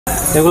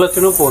এগুলো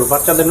হচ্ছে নূপুর,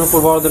 বাচ্চাদের নূপুর,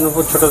 বড়দের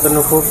নূপুর, ছোটদের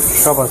নূপুর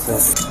সব আছে।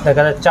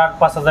 দেখা যায়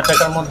 4-5 হাজার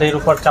টাকার মধ্যে এর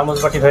উপর চামচ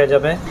বাটি হয়ে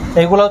যাবে।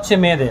 এগুলো হচ্ছে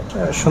মেয়েদের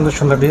সুন্দর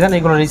সুন্দর ডিজাইন,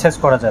 এগুলো রিসাইজ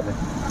করা যাবে।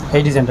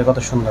 এই ডিজাইনটা কত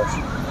সুন্দর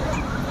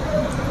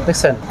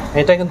দেখছেন,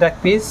 এটা কিন্তু এক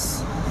পিস,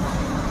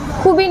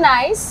 খুবই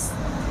নাইস,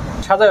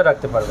 সাজায়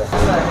রাখতে পারবে।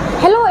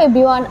 হ্যালো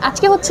এভরিওয়ান,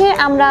 আজকে হচ্ছে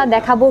আমরা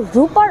দেখাবো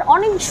রূপার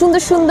অনেক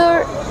সুন্দর সুন্দর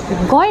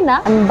গয়না।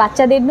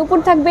 বাচ্চাদের নূপুর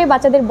থাকবে,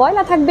 বাচ্চাদের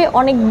বয়লা থাকবে,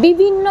 অনেক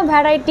বিভিন্ন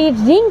ভ্যারাইটির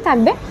রিং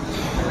থাকবে।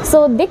 সো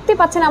দেখতে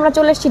পাচ্ছেন আমরা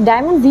চলে এসেছি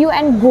ডায়মন্ড ভিউ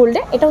অ্যান্ড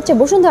গোল্ডে। এটা হচ্ছে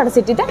বসুন্ধরা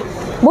সিটিতে,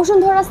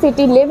 Bashundhara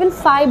city level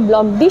 5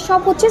 block D,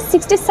 shop হচ্ছে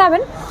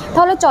 67।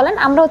 তাহলে চলেন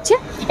আমরা হচ্ছে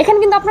এখানে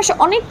কিন্তু আপনার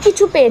অনেক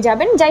কিছু পেয়ে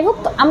যাবেন। যাই হোক,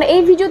 আমরা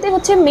এই ভিডিওতে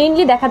হচ্ছে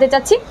মেইনলি দেখাতে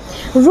চাচ্ছি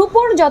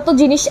রূপোর যত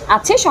জিনিস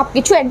আছে সব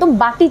কিছু, একদম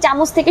বাটি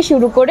চামচ থেকে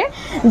শুরু করে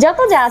যত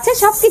যা আছে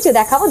সব কিছু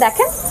দেখাবো।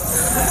 দেখেন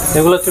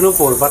এগুলো হচ্ছে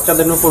নূপুর,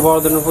 বাচ্চাদের নূপুর,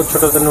 বড়দের নূপুর,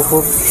 ছোটদের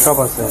নূপুর সব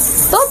আছে।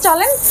 তো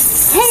চলেন।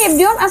 হ্যাঁ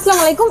এভরিওয়ান,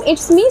 আসসালামু আলাইকুম,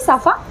 ইটস মি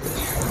সাফা।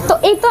 তো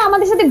এই তো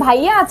আমাদের সাথে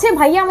ভাইয়া আছে,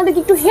 ভাইয়া আমাদেরকে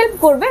একটু হেল্প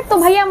করবে। তো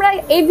ভাইয়া আমরা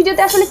এই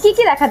ভিডিওতে আসলে কি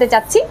কি দেখাতে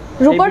চাচ্ছি,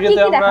 রূপার কি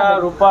কি দেখাবো?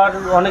 আমরা রূপার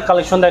অনেক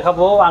কালেকশন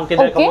দেখাবো, আংটি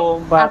দেখাবো,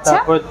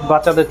 তারপর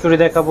বাচ্চাদের চুড়ি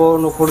দেখাবো,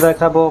 নূপুর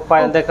দেখাবো,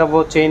 পায়েল দেখাবো,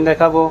 চেইন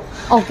দেখাবো,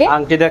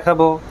 আংটি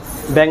দেখাবো,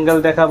 ব্যাঙ্গেল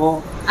দেখাবো,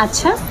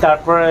 আচ্ছা,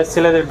 তারপরে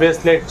ছেলেদের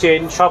ব্রেসলেট,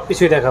 চেইন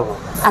সবকিছুই দেখাবো।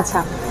 আচ্ছা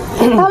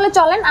তাহলে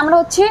চলেন আমরা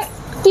হচ্ছে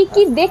কি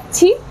কি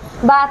দেখছি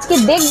বা আজকে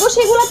দেখবো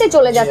সেগুলোতে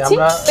চলে যাচ্ছি।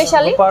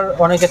 স্পেশালি রূপার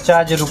অনেকে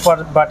চায় যে রূপার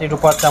বাটি,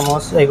 রূপার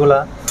চামচ, এগুলা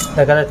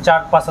দেখা যায়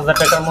 4-5 হাজার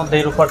টাকার মধ্যে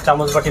এর উপর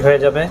চামচ বাটি হয়ে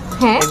যাবে।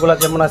 এগুলা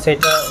যেমন আছে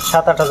এটা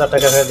 7-8 হাজার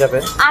টাকা হয়ে যাবে।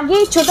 আগে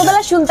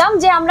ছোটবেলা শুনতাম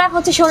যে আমরা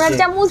হচ্ছে সোনার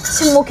চামচ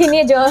মুখে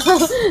নিয়ে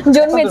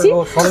জন্মেছি,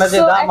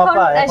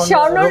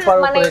 স্বর্ণ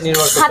মানে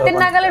হাতের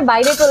নাগালের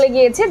বাইরে চলে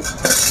গিয়েছে।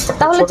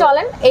 তাহলে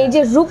চলেন, এই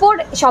যে রূপোর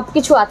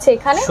সবকিছু আছে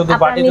এখানে, শুধু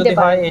বাটি যদি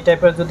হয় এই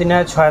টাইপের যদি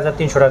নেয়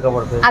 6300 টাকা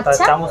পড়বে। আর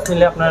চামচ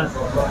নিলে আপনার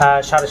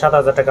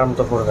 7500 টাকার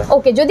মতো পড়বে।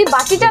 ওকে, যদি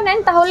বাটিটা নেন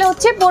তাহলে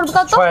হচ্ছে পড়বে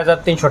কত?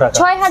 6300 টাকা।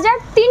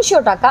 6300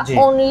 টাকা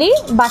অনলি।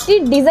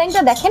 বাটির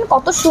ডিজাইনটা দেখেন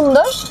কত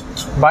সুন্দর।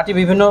 বাটি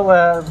বিভিন্ন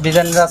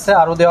ডিজাইনের আছে,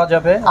 আরো দেওয়া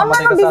যাবে।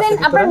 আমাদের কাছে ডিজাইন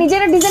আপনারা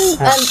নিজেরা ডিজাইন,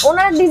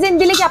 ওনারা ডিজাইন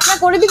দিলে কি আপনারা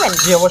করে দিবেন?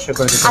 জি অবশ্যই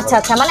করে দিতে। আচ্ছা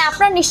আচ্ছা, মানে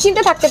আপনারা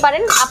নিশ্চিন্তে থাকতে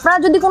পারেন। আপনারা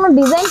যদি কোনো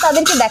ডিজাইন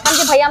তাদেরকে দেখান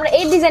যে ভাই আমরা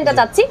এই ডিজাইনটা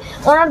চাচ্ছি,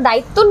 ওনার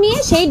দায়িত্ব নিয়ে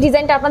সেই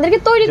ডিজাইনটা আপনাদেরকে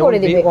তৈরি করে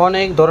দিবে।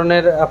 অনেক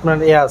ধরনের আপনার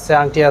আছে,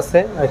 আংটি আছে,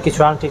 কিছু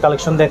আংটি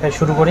কালেকশন দেখাই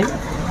শুরু করি।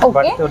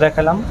 বাটিও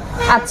দেখালাম।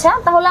 আচ্ছা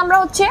তাহলে আমরা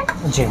হচ্ছে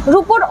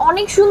রূপোর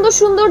অনেক সুন্দর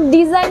সুন্দর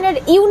ডিজাইনের,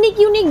 ইউনিক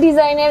ইউনিক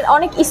ডিজাইনের,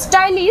 অনেক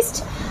স্টাইলিস্ট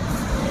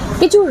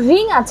কিছু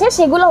রিং আছে,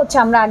 সেগুলো হচ্ছে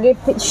আমরা আগে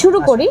শুরু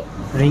করি।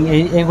 রিং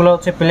এইগুলো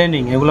হচ্ছে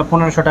প্লেনিং, এগুলো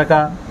 1500 টাকা।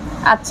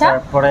 আচ্ছা,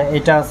 তারপরে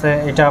এটা আছে,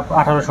 এটা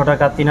 1800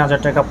 টাকা,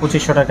 3000 টাকা,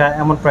 2500 টাকা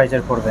এমন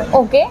প্রাইসের পড়বে।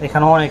 ওকে,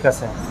 এখানে অনেক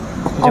আছে,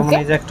 যেমন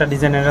এই যে একটা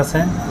ডিজাইনের আছে,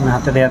 আমি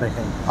হাতে দেয়া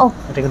দেখাই।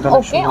 এটা কিন্তু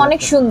অনেক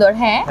সুন্দর।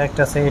 হ্যাঁ,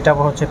 একটা আছে, এটা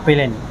হচ্ছে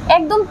প্লেন,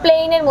 একদম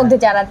প্লেনের মধ্যে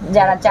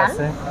যারা চান।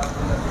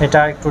 এটা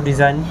একটু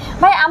ডিজাইন।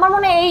 ভাই আমার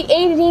মনে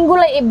এই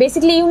রিংগুলো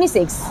বেসিক্যালি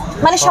ইউনিসেক্স,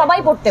 মানে সবাই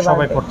পড়তে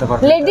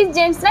পারবে, লেডিজ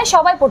জেন্টস না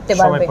সবাই পড়তে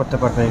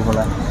পারবে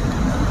এগুলা।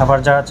 আবার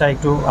যারা চায়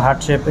একটু হার্ট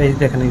শেপ, এই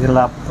দেখেন এই যে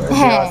লাভ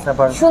আছে,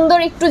 আবার সুন্দর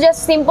একটু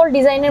জাস্ট সিম্পল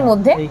ডিজাইনের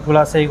মধ্যে এইগুলো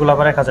আছে, এইগুলো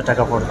আবার 1000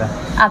 টাকা পড়বে।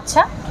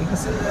 আচ্ছা ঠিক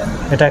আছে,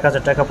 এটা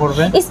 1000 টাকা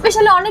পড়বে।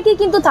 স্পেশালি অনেকেই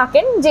কিন্তু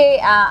থাকেন যে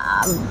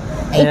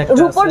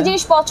রূপোর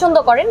জিনিস পছন্দ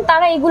করেন,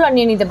 তারা এগুলো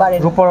নিয়ে নিতে পারেন।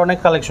 রূপোর অনেক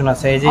কালেকশন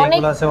আছে, এই যে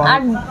এগুলো আছে।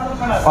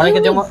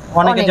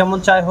 অনেকে যেমন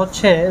চায়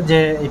হচ্ছে যে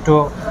একটু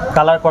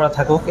কালার করা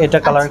থাকুক, এটা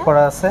কালার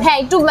করা আছে। হ্যাঁ,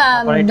 একটু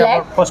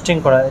ব্ল্যাক হোস্টিং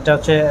করা, এটা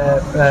হচ্ছে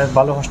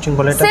ভালো হোস্টিং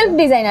বলে, এটা সেলফ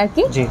ডিজাইন আর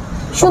কি। জি,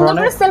 সুন্দর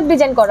করে সেলফ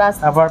ডিজাইন করা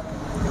আছে। আবার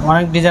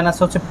অনেক ডিজাইন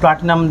আছে হচ্ছে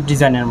প্লাটিনাম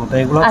ডিজাইনের মতো,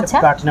 এগুলো হচ্ছে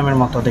প্লাটিনামের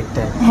মতো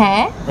দেখতে।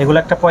 হ্যাঁ, এগুলো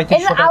একটা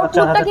 3500 টাকা,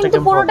 4000 টাকা কিন্তু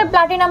পুরোটা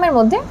প্লাটিনামের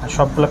মধ্যে,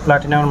 সবগুলো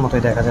প্লাটিনামের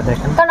মতোই দেখা যায়।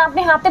 দেখেন, কারণ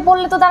আপনি হাতে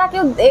পড়লে তো তারা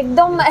কেউ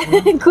একদম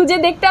খুঁজে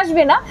দেখতে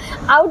আসবে না,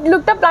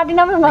 আউটলুকটা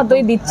প্লাটিনামের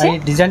মতোই দিচ্ছে। এই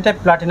ডিজাইনটা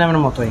প্লাটিনামের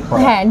মতোই করা।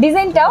 হ্যাঁ,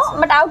 ডিজাইনটাও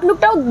বাট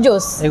আউটলুকটাও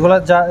জোস। এগুলো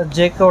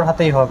যে কেউর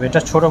হাতেই হবে,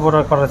 এটা ছোট বড়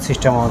করার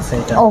সিস্টেম আছে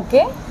এটা।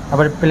 ওকে,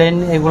 আবার প্লেন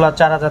এগুলা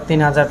 4000,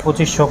 3000,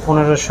 2500,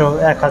 1500,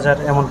 1000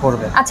 এমন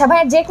পড়বে। আচ্ছা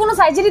ভাইয়া, যে কোনো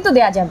সাইজেরই তো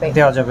দেওয়া যাবে?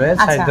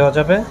 সাইজ দেওয়া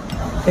যাবে,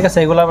 ঠিক আছে।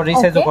 এগুলো আবার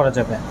রিসাইজও করা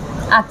যাবে।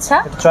 আচ্ছা,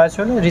 চয়েস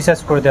হলে রিসাইজ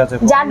করে দেওয়া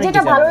যাবে। যার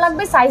যেটা ভালো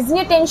লাগবে, সাইজ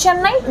নিয়ে টেনশন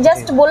নাই,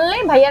 জাস্ট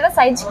বললেই ভাইয়ারা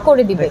সাইজ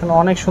করে দিবে। দেখুন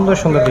অনেক সুন্দর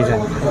সুন্দর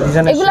ডিজাইন,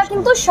 এগুলা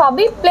কিন্তু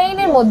সবই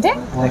প্লেনের মধ্যে।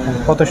 দেখেন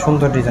কত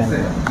সুন্দর ডিজাইন।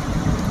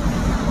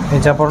 এই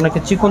যে পর অনেকে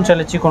চিকন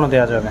চাইলে চিকনও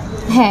দেওয়া যাবে।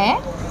 হ্যাঁ,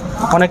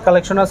 অনেক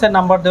কালেকশন আছে,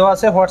 নাম্বার দেওয়া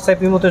আছে, হোয়াটসঅ্যাপ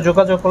ইমোতে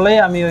যোগাযোগ করলেই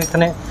আমি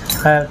ওইখানে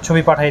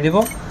ছবি পাঠিয়ে দিব,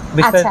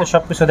 বিস্তারিত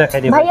সবকিছু দেখাই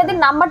দিব। ভাইয়াদের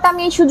নাম্বারটা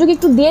আমি এই সুযোগ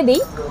একটু দিয়ে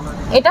দিই।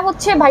 এটা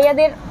হচ্ছে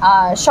ভাইয়াদের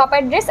shop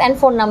address and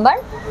phone number,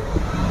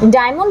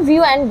 diamond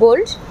view and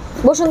gold,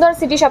 Bashundhara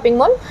city shopping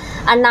mall.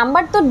 R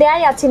number তো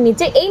দেয়াই আছে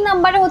নিচে, এই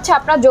নাম্বারে হচ্ছে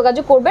আপনারা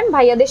যোগাযোগ করবেন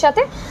ভাইয়াদের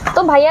সাথে। তো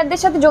ভাইয়াদের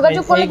সাথে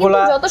যোগাযোগ করলে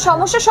কিন্তু যত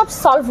সমস্যা সব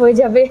সলভ হয়ে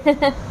যাবে।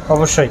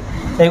 অবশ্যই।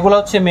 এগুলো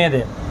হচ্ছে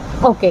মেয়েদের।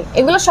 ওকে,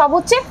 এগুলো সব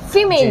হচ্ছে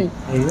ফিমেল,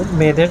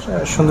 মেয়েদের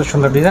সুন্দর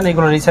সুন্দর ডিজাইন,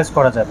 এগুলো রিসার্চ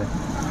করা যাবে।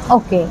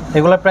 ওকে,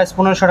 এগুলো প্রাইস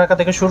 1500 টাকা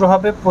থেকে শুরু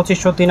হবে,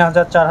 2500,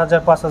 3000,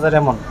 4000, 5000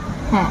 এমন।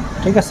 হ্যাঁ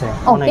ঠিক আছে,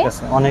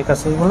 অনেক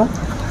আছে এগুলো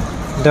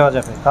দেওয়া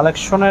যাবে।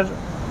 কালেকশনের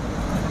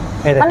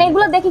মানে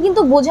এগুলো দেখে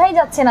কিন্তু বোঝাই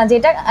যাচ্ছে না যে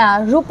এটা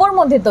রূপোর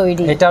মধ্যে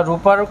তৈরি। এটা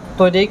রূপার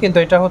তৈরি, কিন্তু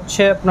এটা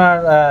হচ্ছে আপনার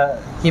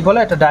কি বলে,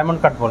 এটা ডায়মন্ড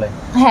কাট বলে।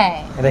 হ্যাঁ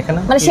দেখেন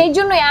মানে সেই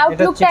জন্য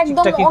আউটলুকটা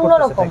একদম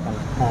অন্যরকম।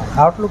 হ্যাঁ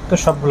আউটলুক তো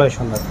সবগুলাই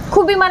সুন্দর,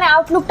 খুবই মানে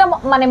আউটলুকটা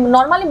মানে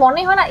নরমালি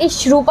মনে হয় না এই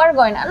রূপার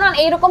গয়না, না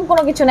এরকম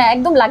কোনো কিছু না,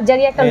 একদম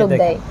লাক্সারি একটা লুক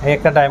দেয়। এই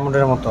একটা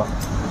ডায়মন্ডের মতো।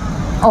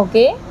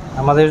 ওকে,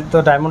 আমাদের তো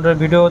ডায়মন্ডের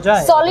ভিডিও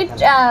যায় সলিড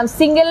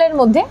সিঙ্গেলের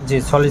মধ্যে। জি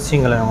সলিড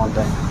সিঙ্গেলের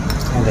মধ্যে।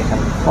 দেখেন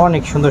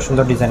অনেক সুন্দর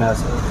সুন্দর ডিজাইন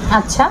আছে।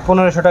 আচ্ছা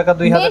 1500 টাকা,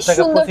 2000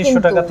 টাকা, 2500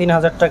 টাকা,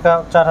 3000 টাকা,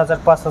 4000,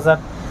 5000,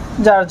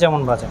 যার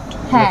যেমন বাজেট।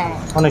 হ্যাঁ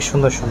অনেক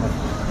সুন্দর সুন্দর,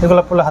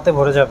 এগুলো পুরো হাতে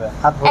ভরে যাবে,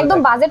 হাত ভরে একদম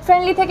বাজেট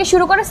ফ্রেন্ডলি থেকে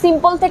শুরু করে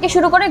সিম্পল থেকে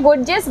শুরু করে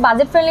গর্জিয়াস,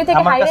 বাজেট ফ্রেন্ডলি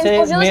থেকে হাই রেঞ্জ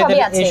পর্যন্ত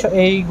সবই আছে।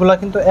 এইগুলা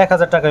কিন্তু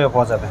 1000 টাকায়ও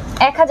পাওয়া যাবে।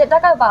 1000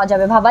 টাকায় পাওয়া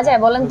যাবে, ভাবা যায়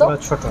বলেন তো?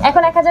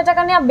 এখন 1000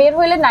 টাকা নিয়ে বের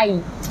হইলে নাই,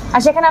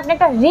 আর সেখানে আপনি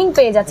একটা রিং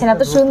পেয়ে যাচ্ছেন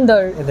এত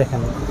সুন্দর।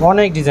 দেখেন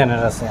অনেক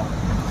ডিজাইনের আছে,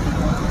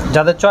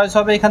 যাদের চয়েস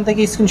হবে এখান থেকে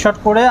স্ক্রিনশট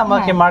করে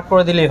আমাকে মার্ক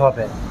করে দিলেই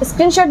হবে।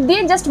 স্ক্রিনশট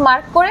দিয়ে জাস্ট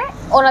মার্ক করে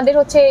ওনাদের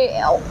হচ্ছে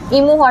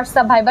ইমো,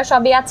 হোয়াটসঅ্যাপ, ভাইবার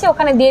সবই আছে,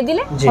 ওখানে দিয়ে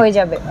দিলে হয়ে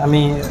যাবে।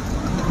 আমি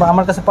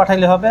আমার কাছে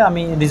পাঠাইলে হবে,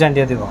 আমি ডিজাইন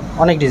দিয়ে দিব।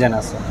 অনেক ডিজাইন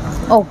আছে।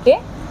 ওকে,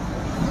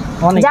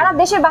 যারা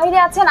দেশের বাইরে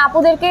আছেন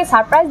আপুদেরকে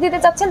সারপ্রাইজ দিতে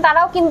চাচ্ছেন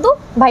তারাও কিন্তু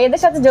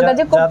ভাইয়াদের সাথে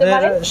যোগাযোগ করতে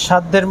পারেন।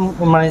 সাধ্যের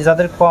মানে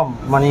যাদের কম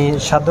মানে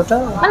সাধ্যটা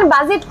মানে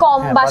বাজেট কম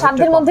বা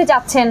সাধ্যের মধ্যে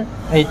চাচ্ছেন,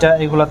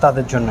 এগুলা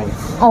তাদের জন্যই।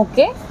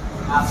 ওকে,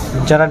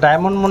 যারা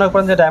ডায়মন্ড মনে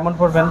করেন যে ডায়মন্ড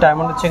পরবেন,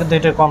 ডায়মন্ড হচ্ছে কিন্তু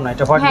এটা কম না,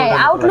 এটা হোয়াইট গোল্ড।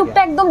 হ্যাঁ আউটলুকটা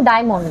একদম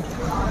ডায়মন্ড,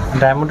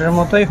 ডায়মন্ডের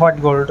মতোই হোয়াইট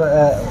গোল্ড।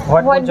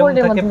 হোয়াইট গোল্ড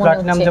যেমন থাকে,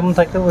 প্লাটিনাম যেমন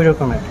থাকে ওই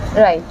রকমের।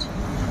 রাইট,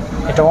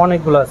 এটা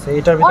অনেকগুলো আছে,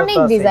 এটার ভিতরে অনেক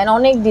ডিজাইন,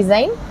 অনেক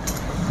ডিজাইন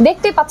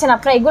দেখতেই পাচ্ছেন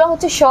আপনারা। এগুলো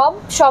হচ্ছে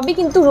সবই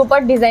কিন্তু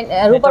রূপার ডিজাইন,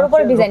 রূপার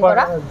উপরে ডিজাইন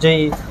করা।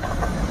 যেই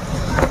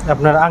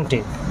আপনার আংটি,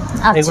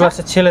 এগুলো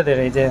আছে ছেলেদের,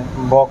 এই যে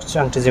বক্স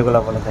আংটি যেগুলো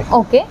বলে থাকে।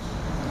 ওকে,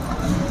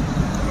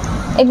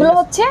 এগুলো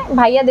হচ্ছে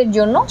ভাইয়াদের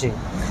জন্য। জি,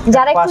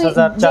 যারা একটু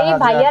যেই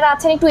ভাইয়ারা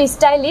আছেন একটু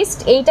স্টাইলিস্ট,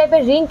 এই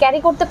টাইপের রিং ক্যারি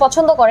করতে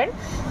পছন্দ করেন,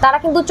 তারা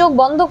কিন্তু চোখ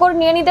বন্ধ করে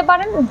নিয়ে নিতে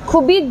পারেন।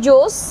 খুবই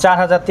জোস।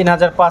 4000,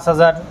 3000,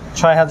 5000,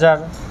 6000,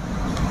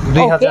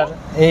 2000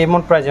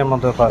 এমন প্রাইজের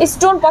মধ্যে পাবেন।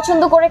 স্টোন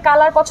পছন্দ করে,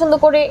 কালার পছন্দ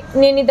করে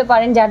নিয়ে নিতে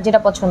পারেন যার যেটা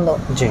পছন্দ।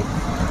 জি,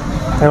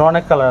 এর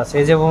অনেক কালার আছে।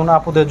 এই যেমন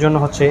আপুদের জন্য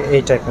হচ্ছে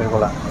এই টাইপের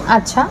গলা।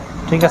 আচ্ছা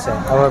ঠিক আছে,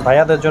 আবার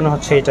ভাইয়াদের জন্য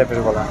হচ্ছে এই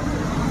টাইপের গলা।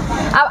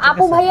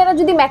 আপু ভাইয়ারা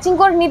যদি ম্যাচিং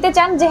করে নিতে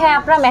চান যে হ্যাঁ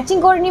আপনারা ম্যাচিং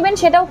করে নেবেন,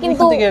 সেটাও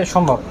কিন্তু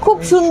সম্ভব। খুব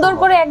সুন্দর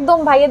করে একদম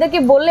ভাইয়াদেরকে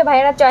বললে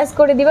ভাইয়ারা চয়েস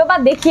করে দিবে বা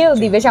দেখিয়েও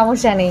দিবে,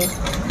 সমস্যা নেই।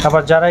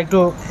 আবার যারা একটু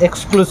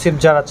এক্সক্লুসিভ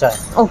যারা চায়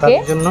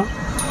তাদের জন্য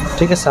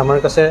ঠিক আছে, আমার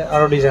কাছে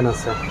আরো ডিজাইন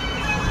আছে।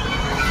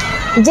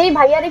 যেই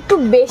ভাইয়ার একটু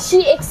বেশি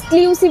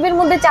এক্সক্লুসিভের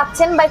মধ্যে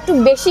চাচ্ছেন বা একটু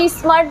বেশি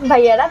স্মার্ট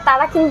ভাইয়ারা,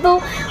 তারা কিন্তু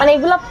মানে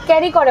এগুলো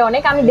ক্যারি করে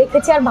অনেক, আমি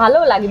দেখেছি আর ভালো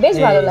লাগে, বেশ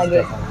ভালো লাগে।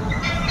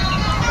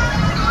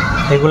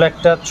 এগুলো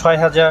একটা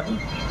 6000,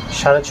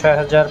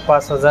 6500,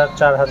 5000,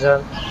 4000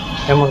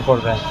 এমন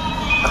পড়বে।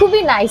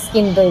 খুবই নাইস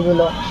কিন্তু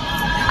এগুলো।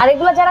 আর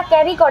এগুলো যারা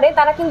ক্যারি করে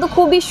তারা কিন্তু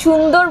খুবই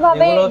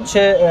সুন্দরভাবে এগুলো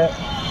হচ্ছে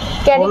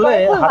ক্যারি করে,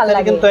 খুব ভালো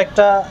লাগে। কিন্তু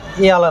একটা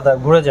আলাদা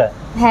ঘুরে যায়।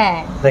 হ্যাঁ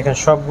দেখেন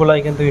সবগুলাই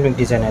কিন্তু ইউনিক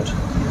ডিজাইনের,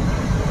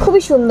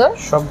 খুবই সুন্দর,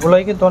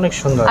 সবগুলাই কিন্তু অনেক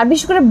সুন্দর। আর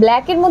বিশেষ করে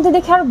ব্ল্যাক এর মধ্যে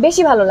দেখে আরো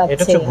বেশি ভালো লাগছে।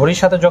 এটা হচ্ছে ঘড়ির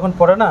সাথে যখন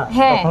পরে না,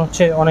 তখন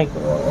হচ্ছে অনেক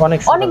অনেক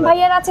সুন্দর। অনেক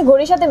ভাইয়ার আছে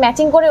ঘড়ির সাথে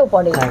ম্যাচিং করেও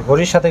পরে। হ্যাঁ,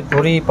 ঘড়ির সাথে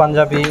ঘড়ি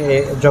পাঞ্জাবি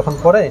যখন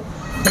পরে,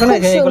 এখানে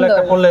এগুলো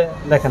একটা পরলে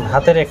দেখেন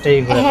হাতের একটা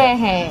এইগুলো। হ্যাঁ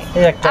হ্যাঁ,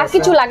 এই একটা আর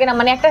কিছু লাগে না,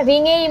 মানে একটা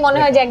রিং এই মনে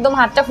হয় যে একদম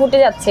হাতটা ফুটে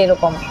যাচ্ছে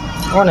এরকম।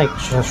 অনেক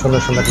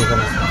সুন্দর সুন্দর ডিজাইন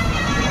আছে,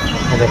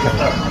 দেখেন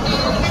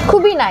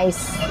খুবই নাইস।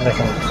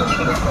 দেখেন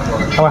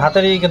আমার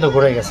হাতেরই কিন্তু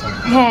ঘুরে গেছে।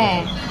 হ্যাঁ,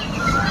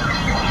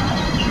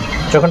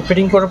 যখন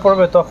ফিটিং করে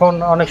পড়বে তখন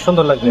অনেক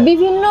সুন্দর লাগবে।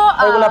 বিভিন্ন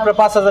এগুলো আপনার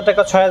 5000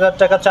 টাকা, 6000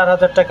 টাকা,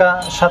 4000 টাকা,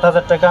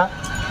 7000 টাকা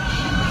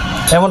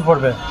এমন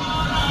পড়বে।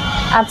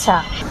 আচ্ছা,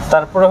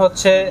 তারপরে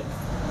হচ্ছে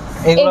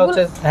এগুলো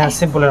হচ্ছে হ্যাঁ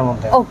সিম্পলের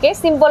মধ্যে। ওকে,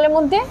 সিম্পলের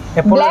মধ্যে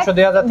 1500,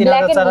 2000,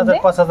 3000, 4000,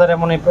 5000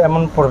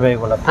 এমন পড়বে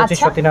এগুলো।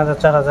 2500, 3000,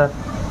 4000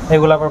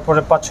 এগুলো আবার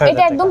পরে 5-6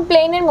 এটা একদম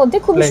প্লেনের মধ্যে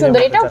খুবই সুন্দর।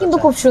 এটাও কিন্তু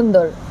খুব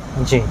সুন্দর।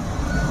 জি,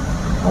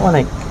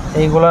 অনেক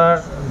এইগুলার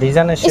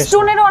ডিজাইনের শেষ।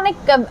 স্টোনেরও অনেক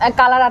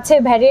কালার আছে,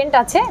 ভ্যারিয়েন্ট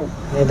আছে,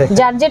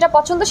 যার যেটা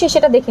পছন্দ সে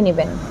সেটা দেখে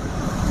নেবেন।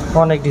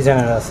 অনেক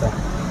ডিজাইনের আছে,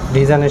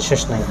 ডিজাইনের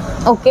শেষ নাই।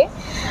 ওকে,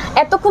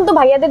 এতক্ষণ তো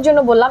ভাইয়াদের জন্য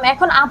বললাম,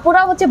 এখন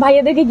আপুরা হচ্ছে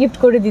ভাইয়াদেরকে গিফট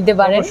করে দিতে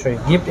পারেন। অবশ্যই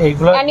গিফট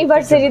এইগুলো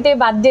অ্যানিভার্সারিতে,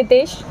 বার্থডেতে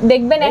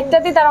দেখবেন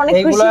একটাতে তার অনেক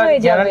খুশি হয়ে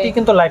যাবে। গ্যারান্টি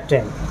কিন্তু লাইফ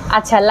টাইম।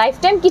 আচ্ছা, লাইফ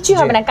টাইম কিছু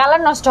হবে না,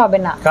 কালার নষ্ট হবে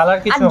না।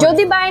 আর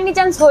যদি বাই এনি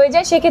চান্স হয়ে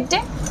যায় সেক্ষেত্রে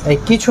এই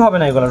কিছু হবে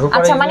না এগুলো।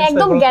 আচ্ছা, মানে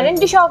একদম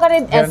গ্যারান্টি সহকারে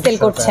সেল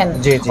করছেন।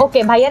 ওকে,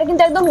 ভাইয়ার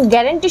কিন্তু একদম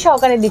গ্যারান্টি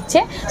সহকারে দিচ্ছে,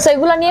 সো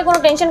এগুলো নিয়ে কোনো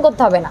টেনশন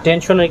করতে হবে না।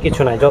 টেনশনের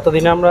কিছু নাই,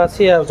 যতদিন আমরা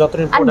আছি আর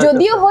যতদিন আর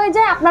যদিও হয়ে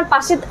যায় আপনার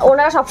পাশে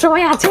ওনারা সব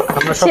সময় আছে,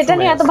 সেটা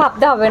নিয়ে এত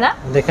ভাবতে হবে না।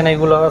 দেখেন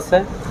এগুলো আছে,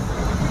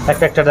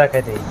 একটা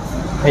দেখাই দেই।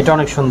 এটা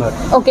অনেক সুন্দর।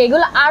 ওকে,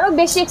 এগুলো আরো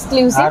বেশি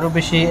এক্সক্লুসিভ, আরো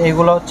বেশি।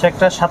 এগুলো হচ্ছে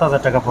একটা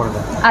 7000 টাকা পড়বে।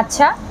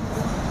 আচ্ছা,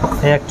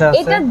 এই একটা আছে,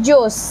 এটা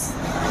জোস,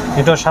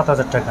 এটা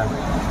 7000 টাকা।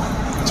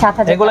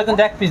 7,000 এগুলো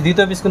কিন্তু এক পিস,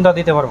 দ্বিতীয় পিস কিন্তু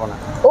দিতে পারবো না।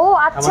 ও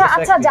আচ্ছা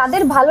আচ্ছা,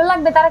 যাদের ভালো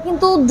লাগবে তারা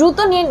কিন্তু দ্রুত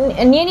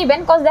নিয়ে নেবেন,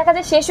 কজ দেখা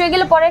যায় শেষ হয়ে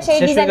গেলে পরে সেই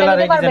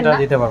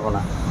ডিজাইনটা দিতে পারবো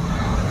না।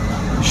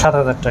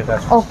 7,000 টাকা।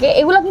 ওকে,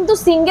 এগুলো কিন্তু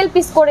সিঙ্গেল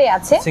পিস করে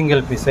আছে,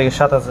 সিঙ্গেল পিস, এই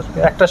 7,000,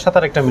 একটা সাথে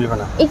আর একটা মিলবে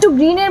না। একটু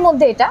গ্রিনের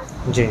মধ্যে এটা,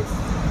 জি,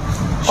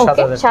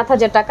 ওকে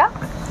 7,000 টাকা।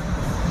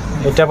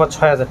 এটা আবার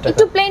 6,000 টাকা।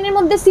 একটু প্লেনের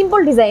মধ্যে সিম্পল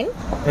ডিজাইন,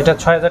 এটা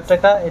 6,000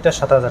 টাকা, এটা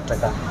 7,000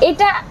 টাকা।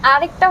 এটা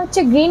আরেকটা হচ্ছে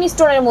গ্রিন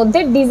স্টোনের মধ্যে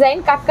ডিজাইন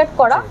কাট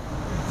করা।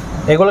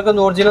 এগুলো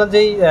কিন্তু অরিজিনাল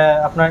যেই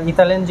আপনার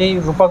ইতালিয়ান যেই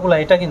রূপাগুলো,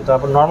 এটা কিন্তু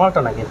আবার নরমালটা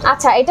না কিন্তু।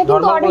 আচ্ছা, এটা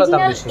কিন্তু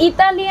অরিজিনাল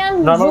ইতালিয়ান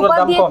রূপা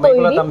দিয়ে তৈরি।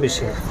 এগুলো দাম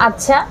বেশি।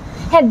 আচ্ছা,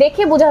 হ্যাঁ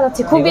দেখে বোঝা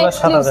যাচ্ছে খুবই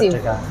এক্সক্লুসিভ।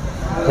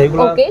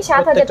 ওকে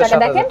 7,000 টাকা।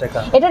 দেখেন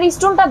এটার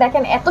স্টোনটা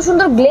দেখেন, এত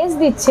সুন্দর গ্লেজ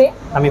দিচ্ছে।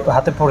 আমি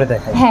হাতে পরে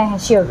দেখাই। হ্যাঁ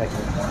হ্যাঁ শিওর।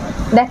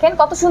 দেখেন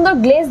কত সুন্দর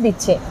গ্লেজ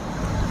দিচ্ছে,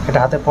 এটা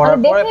হাতে পরার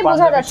পরে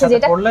বোঝা যাচ্ছে যে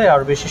এটা পরলে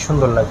আর বেশি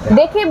সুন্দর লাগবে।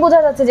 দেখে বোঝা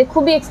যাচ্ছে যে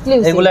খুবই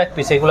এক্সক্লুসিভ। এগুলো এক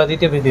পিস, এগুলো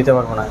দ্বিতীয় পিস দিতে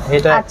পারবো না।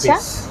 এটা এক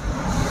পিস,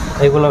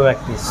 এগুলো এক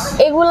পিস।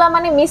 এগুলা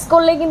মানে মিস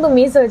করলে কিন্তু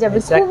মিস হয়ে যাবে।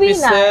 খুবই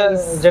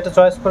নাইস, যেটা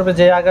চয়েস করবে,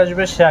 যে আগে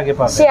আসবে সে আগে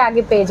পাবে, সে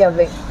আগে পেয়ে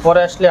যাবে।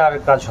 পরে আসলে আর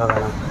কাজ হবে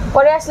না,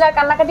 পরে আসলে আর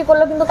কান্নাকাটি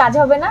করলে কিন্তু কাজ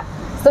হবে না।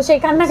 তো সেই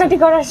কান্নাকাটি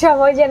করার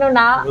সময় যেন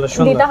না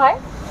দিতে হয়।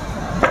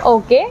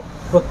 ওকে,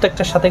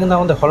 প্রত্যেকটার সাথে কিন্তু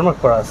আমাদের হলমার্ক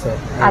করা আছে।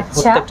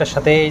 প্রত্যেকটার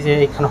সাথে এই যে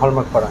এখানে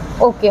হলমার্ক করা।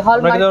 ওকে,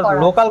 হলমার্ক করা।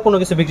 লোকাল কোনো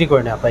কিছু বিক্রি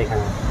করি না আপনারা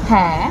এখানে।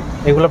 হ্যাঁ,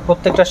 এগুলো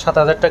প্রত্যেকটা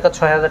 7,000 টাকা,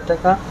 6,000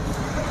 টাকা।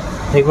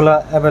 এগুলা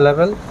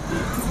अवेलेबल।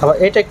 আবার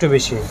এটা একটু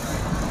বেশি।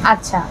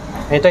 আচ্ছা,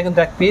 এটা কিন্তু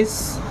এক পিস,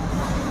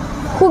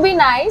 খুবই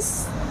নাইস।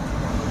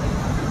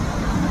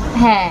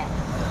 হ্যাঁ,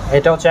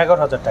 এটা হচ্ছে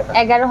 11,000 টাকা।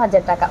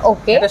 11,000 টাকা।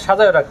 ওকে, এটা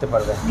সাজায় রাখতে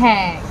পারবে।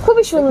 হ্যাঁ,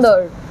 খুবই সুন্দর।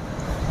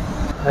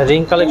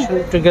 রিং কালেকশন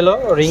একটু গেল,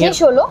 রিং এর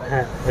হলো।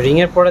 হ্যাঁ, রিং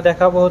এর পরে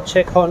দেখাবো হচ্ছে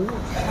এখন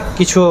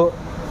কিছু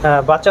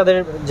বাচ্চাদের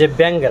যে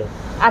ব্যাঙ্গেল।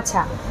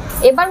 আচ্ছা,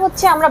 এবার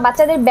হচ্ছে আমরা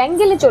বাচ্চাদের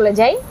ব্যাঙ্গেলে চলে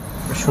যাই।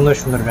 সুন্দর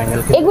সুন্দর ব্যাঙ্গেল,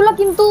 এগুলো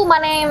কিন্তু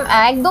মানে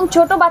একদম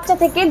ছোট বাচ্চা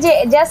থেকে যে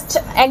জাস্ট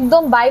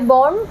একদম বাই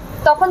বর্ন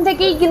তখন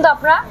থেকেই কিন্তু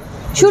আপনারা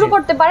শুরু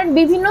করতে পারেন।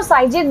 বিভিন্ন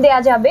সাইজের দেয়া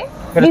যাবে,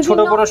 এটা ছোট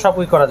বড়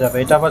সবই করা যাবে।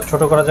 এটা আবার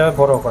ছোট করা যাবে,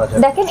 বড়ও করা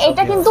যাবে। দেখেন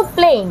এটা কিন্তু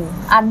প্লেন।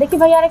 আর দেখি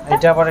ভাই আরেকটা,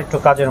 এটা আবার একটু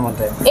কাজের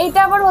মধ্যে। এইটা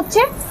আবার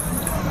হচ্ছে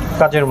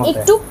কাজের মধ্যে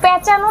একটু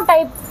পেঁচানো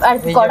টাইপ আর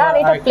করা। আর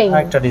এটা প্লেন,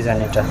 একটা ডিজাইন।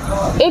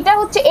 এটা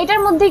হচ্ছে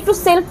এটার মধ্যে একটু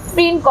সেলফ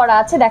প্রিন্ট করা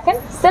আছে। দেখেন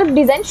সেলফ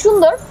ডিজাইন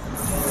সুন্দর।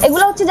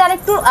 এগুলো হচ্ছে যারা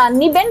একটু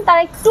নিবেন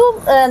তারা একটু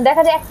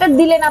দেখা যায় একটা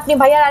দিলেন আপনি,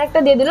 ভাইয়ার আরেকটা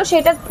দিয়ে দিল,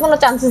 সেটার কোনো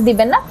চান্সেস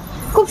দিবেন না।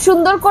 খুব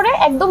সুন্দর করে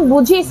একদম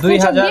বুঝিয়ে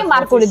স্ক্রিনশট দিয়ে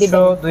মার্ক করে দিবেন।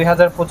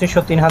 2000, 2500,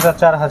 3000,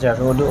 4000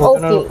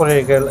 ওজনের উপরে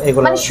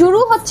এগুলো। মানে শুরু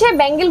হচ্ছে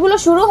ব্যাঙ্গেল গুলো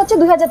শুরু হচ্ছে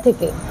 2000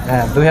 থেকে।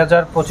 হ্যাঁ,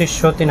 2000,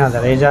 2500,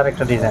 3000, এই যে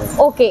আরেকটা ডিজাইন।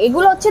 ওকে,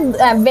 এগুলো হচ্ছে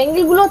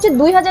ব্যাঙ্গেল গুলো হচ্ছে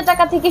 2000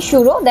 টাকা থেকে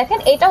শুরু। দেখেন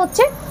এটা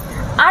হচ্ছে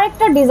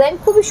আরেকটা ডিজাইন,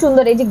 খুবই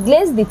সুন্দর। এই যে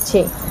গ্লেজ দিচ্ছে,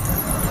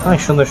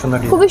 অনেক সুন্দর সুন্দর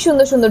ডিজাইন, খুবই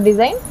সুন্দর সুন্দর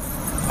ডিজাইন।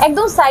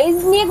 একদম সাইজ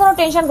নিয়ে কোনো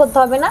টেনশন করতে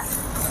হবে না,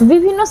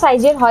 বিভিন্ন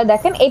সাইজের হয়।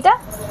 দেখেন এটা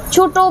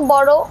ছোট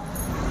বড়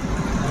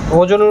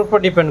ওজনের উপর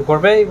ডিপেন্ড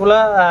করবে। এগুলা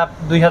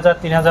 2000,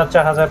 3000,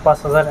 4000,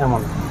 5000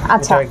 এমন।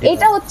 আচ্ছা,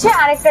 এটা হচ্ছে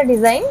আরেকটা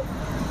ডিজাইন।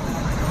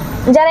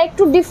 যারা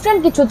একটু ডিফারেন্ট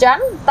কিছু চান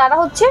তারা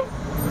হচ্ছে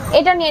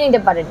এটা নিয়ে নিতে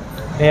পারেন।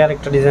 এই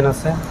আরেকটা ডিজাইন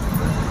আছে।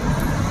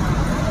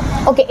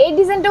 ওকে, এই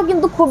ডিজাইনটাও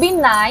কিন্তু খুবই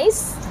নাইস।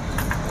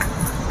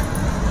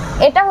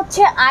 এটা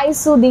হচ্ছে আই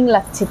সুদিং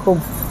লাগছে,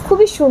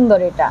 খুবই সুন্দর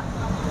এটা।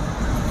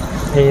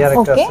 এই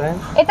আরেকটা আছে।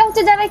 এটা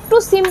হচ্ছে যারা একটু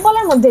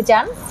সিম্পলের মধ্যে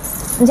চান,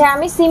 যে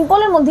আমি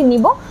সিম্পলের মধ্যে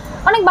নিব।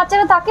 অনেক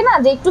বাচ্চারা থাকে না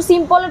যে একটু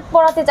সিম্পল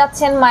পড়াতে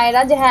চাচ্ছেন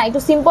মায়েরা, যে হ্যাঁ একটু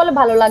সিম্পলে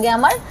ভালো লাগে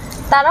আমার,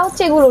 তারা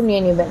হচ্ছে এগুলো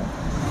নিয়ে নেবেন।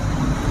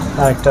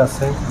 আরেকটা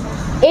আছে,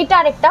 এটা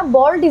আরেকটা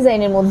বল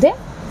ডিজাইনের মধ্যে।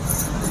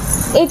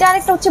 এটা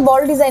আরেকটা হচ্ছে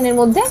বল ডিজাইনের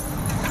মধ্যে,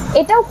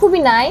 এটাও খুবই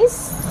নাইস।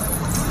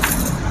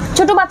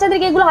 ছোট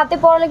বাচ্চাদেরকে এগুলো হাতে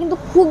পরালে কিন্তু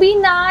খুবই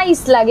নাইস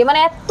লাগে, মানে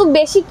এত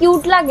বেশি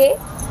কিউট লাগে।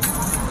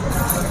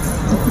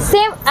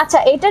 সেম। আচ্ছা,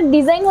 এটার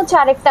ডিজাইন হচ্ছে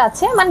আরেকটা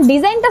আছে, মানে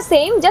ডিজাইনটা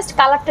সেম, জাস্ট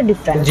কালারটা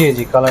ডিফারেন্ট। জি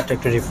জি, কালারটা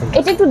একটু ডিফারেন্ট।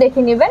 এটা একটু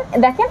দেখে নেবেন।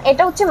 দেখেন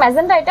এটা হচ্ছে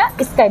ম্যাজেন্টা, এটা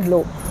স্কাই ব্লু।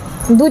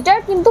 দুইটার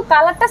কিন্তু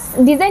কালারটা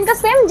ডিজাইনটা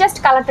সেম, জাস্ট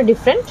কালারটা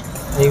ডিফারেন্ট।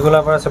 এইগুলো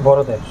আবার আছে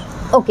বড়দের।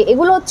 ওকে,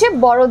 এগুলো হচ্ছে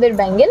বড়দের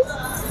ব্যাঙ্গেল।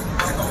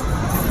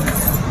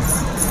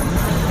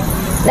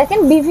 দেখেন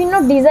বিভিন্ন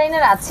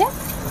ডিজাইনের আছে।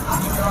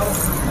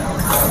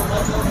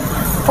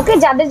 ওকে,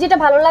 যাদের যেটা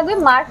ভালো লাগবে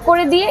মার্ক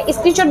করে দিয়ে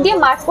স্ক্রিনশট দিয়ে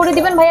মার্ক করে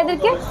দিবেন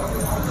ভাইয়াদেরকে,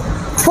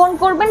 ফোন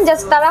করবেন,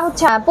 জাস্ট তারা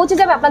হচ্ছে পৌঁছে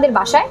যাবে আপনাদের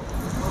বাসায়।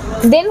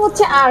 দেন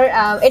হচ্ছে আর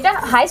এটা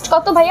হাইস্ট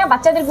কত ভাইয়া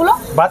বাচ্চাদেরগুলো?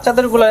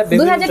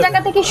 2000 টাকা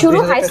থেকে শুরু।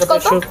 হাইস্ট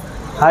কত?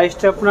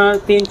 হাইস্ট আপনার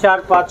 3, 4,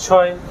 5,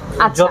 6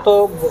 যত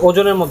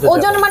ওজনের মধ্যে।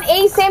 ওজন মানে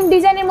এই সেম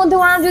ডিজাইনের মধ্যে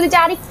ওনারা যদি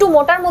চায় আরেকটু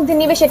মোটার মধ্যে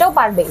নিবে সেটাও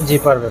পারবে? জি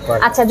পারবে।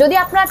 আচ্ছা, যদি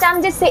আপনারা চান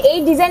যে এই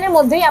ডিজাইনের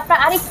মধ্যেই আপনারা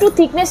আরেকটু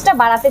থিকনেসটা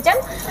বাড়াতে চান,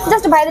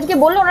 জাস্ট ভাইদেরকে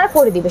বললে ওনারা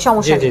করে দিবে,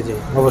 সমস্যা নেই। জি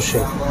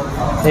অবশ্যই।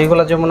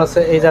 এইগুলা যেমন আছে,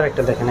 এই যে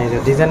আরেকটা দেখেন, এই যে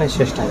ডিজাইনের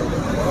শেষ নাই।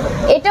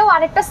 এটাও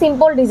আরেকটা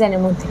সিম্পল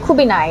ডিজাইনের মধ্যে,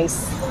 খুবই নাইস।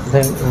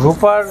 দেন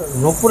রূপার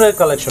নূপুরের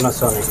কালেকশন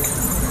আছে অনেক।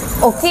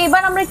 ওকে,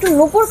 এবার আমরা একটু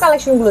নূপুর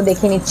কালেকশনগুলো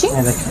দেখে নিচ্ছি।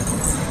 দেখেন,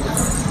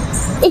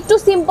 একটু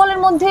সিম্পলের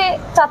মধ্যে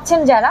চাচ্ছেন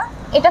যারা,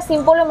 এটা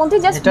সিম্পলের মধ্যে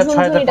জাস্ট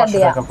ঝুনঝুনিটা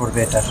দেয়া। টাকা পড়বে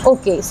এটা।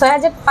 ওকে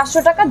 6500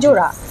 টাকা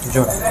জোড়া।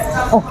 জোড়া।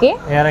 ওকে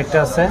এর একটা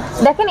আছে।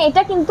 দেখেন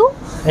এটা কিন্তু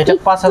এটা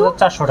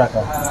 5400 টাকা।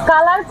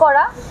 কালার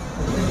করা।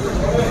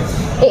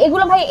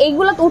 এগুলো ভাই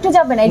এইগুলো তো উঠে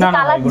যাবে না, এই যে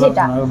কালার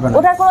যেটা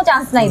ওঠার কোনো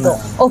চান্স নাই তো।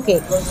 ওকে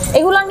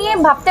এগুলো নিয়ে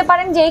ভাবতে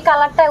পারেন যে এই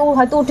কালারটা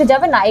হয়তো উঠে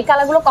যাবে না, এই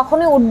কালারগুলো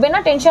কখনোই উঠবে না,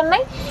 টেনশন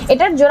নাই।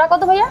 এটার জোড়া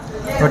কত ভাইয়া?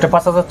 ওটা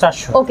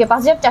 5400। ওকে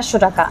 5400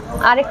 টাকা।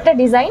 আরেকটা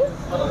ডিজাইন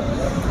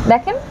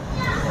দেখেন,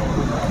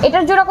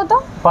 এটার জোড়া কত?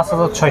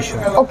 5600।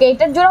 ওকে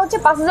এটার জোড়া হচ্ছে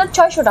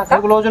 5600 টাকা।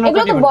 এগুলো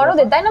তো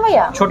বড়দের তাই না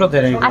ভাইয়া?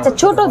 ছোটদের এগুলো। আচ্ছা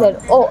ছোটদের,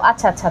 ও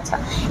আচ্ছা আচ্ছা আচ্ছা,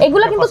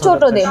 এগুলো কিন্তু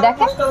ছোটদের।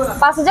 দেখেন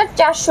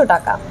 5400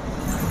 টাকা।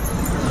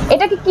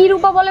 এটা কি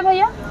রূপা বলে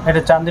ভাইয়া?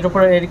 এটা চাঁদির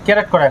উপরে এর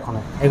ক্যারেট করা এখন।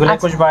 এগুলো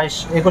 21 22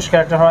 21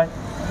 ক্যারেট হয়,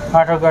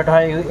 18 ক্যারেট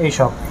হয় এই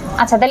সব।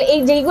 আচ্ছা তাহলে এই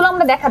যেগুলো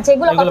আমরা দেখাচ্ছি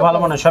এগুলো ভালো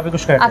মানে সব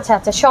 21 ক্যারেট। আচ্ছা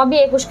আচ্ছা সবই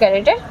 21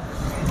 ক্যারেটের।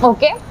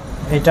 ওকে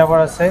এটা আবার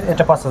আছে,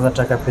 এটা 5000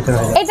 টাকার ভিতরে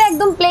হবে। এটা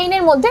একদম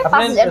প্লেনের মধ্যে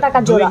 5000 টাকা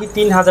জোড়া।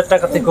 3000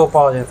 টাকা থেকেও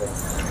পাওয়া যাবে।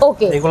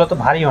 ওকে এগুলো তো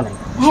ভারী অনেক।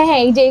 হ্যাঁ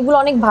হ্যাঁ এই যে এগুলো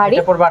অনেক ভারী।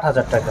 এটা পড়বে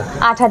 8000 টাকা।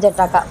 8000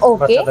 টাকা।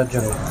 ওকে বাচ্চাদের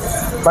জন্য।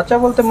 বাচ্চা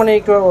বলতে মানে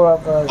একটু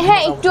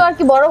হ্যাঁ একটু আর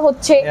কি বড়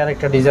হচ্ছে, এর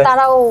একটা ডিজাইন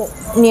তারাও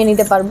নিয়ে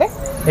নিতে পারবে।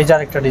 এই যে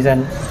আরেকটা ডিজাইন।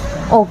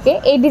 ওকে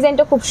এই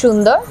ডিজাইনটা খুব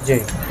সুন্দর। জি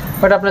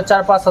ওটা আপনার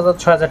 4-5000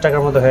 6000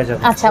 টাকার মধ্যে হয়ে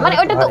যাবে। আচ্ছা মানে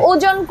ওটা তো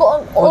ওজন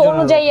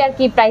অনুযায়ী আর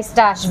কি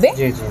প্রাইসটা আসবে।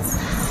 জি জি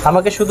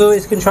আমাকে শুধু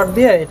স্ক্রিনশট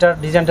দিয়ে এটার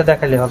ডিজাইনটা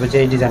দেখালে হবে যে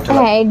এই ডিজাইনটা।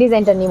 হ্যাঁ এই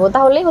ডিজাইনটা নিব,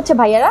 তাহলেই হচ্ছে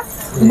ভাইয়ারা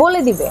বলে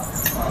দিবে।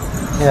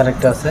 এর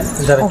একটা আছে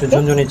যারা একটু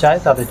ঝুনঝুনি চায়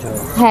তাদের জন্য।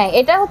 হ্যাঁ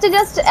এটা হচ্ছে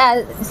জাস্ট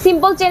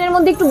সিম্পল চেনের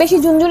মধ্যে একটু বেশি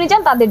ঝুনঝুনি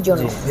চান তাদের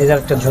জন্য। এই যে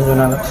একটা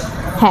ঝুনঝুনা।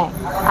 হ্যাঁ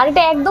আর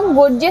এটা একদম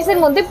গর্জিয়াসের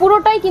মধ্যে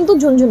পুরোটাই কিন্তু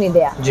ঝুনঝুনি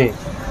দেয়া। জি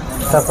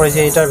তারপরে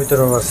যে এটার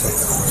ভিতরেও আছে।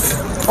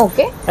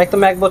 ওকে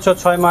একদম 1 বছর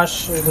 6 মাস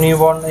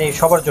নিউবর্ন এই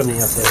সবার জন্যই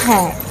আছে।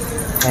 হ্যাঁ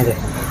এই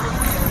দেখেন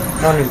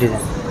অনেক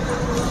ডিজাইন।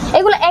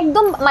 এগুলো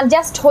একদম মানে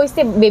জাস্ট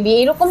হইছে বেবি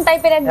এরকম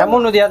টাইপের একদম।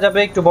 এমনও দেয়া যাবে,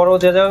 একটু বড়ও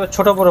দেয়া যাবে,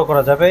 ছোট বড়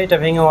করা যাবে, এটা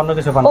ভেঙে অন্য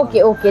কিছু বানানো। ওকে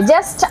ওকে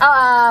জাস্ট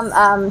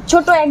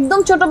ছোট একদম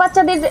ছোট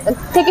বাচ্চাদের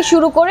থেকে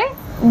শুরু করে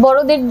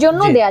বড়দের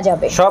জন্য দেয়া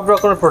যাবে। সব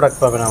রকমের প্রোডাক্ট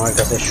পাবেন আমার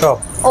কাছে সব।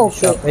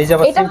 ওকে এই যে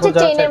এটা হচ্ছে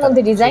চেইনের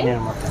মধ্যে ডিজাইন।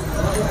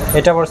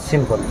 এটা আবার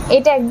সিম্পল।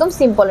 এটা একদম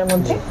সিম্পলের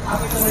মধ্যে।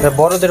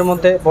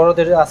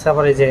 বড়দের আছে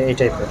আবার এই যে এই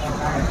টাইপের।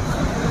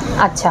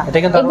 আচ্ছা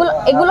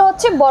এগুলো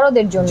হচ্ছে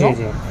বড়দের জন্য। জি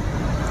জি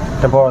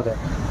এটা বড়দের।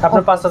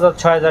 আপনার 5000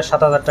 6000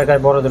 7000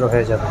 টাকায় বড়দেরও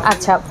হয়ে যাবে।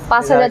 আচ্ছা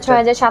 5000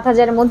 6000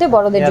 7000 এর মধ্যে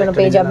বড়দের জন্য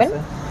পেয়ে যাবেন।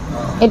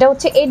 এটা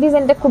হচ্ছে এই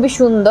ডিজাইনটা খুবই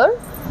সুন্দর,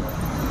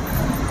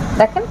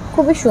 দেখেন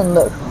খুবই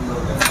সুন্দর।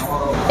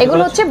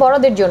 এগুলো হচ্ছে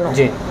বড়দের জন্য।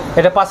 জি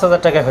এটা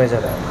 5000 টাকায় হয়ে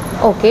যাবে।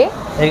 ওকে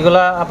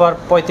এইগুলা আবার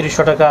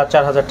 3500 টাকা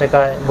 4000 টাকা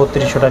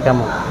 3200 টাকা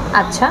কেমন।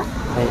 আচ্ছা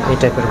এই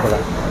টাইপের গুলা।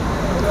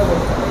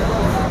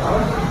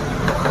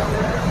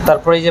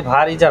 তারপরে এই যে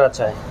ভারী যারা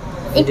চায়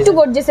একটু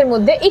গর্জিয়াসের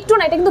মধ্যে, একটু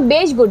না এটা কিন্তু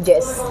বেশ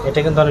গর্জিয়াস। এটা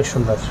কিন্তু অনেক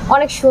সুন্দর।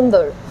 অনেক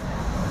সুন্দর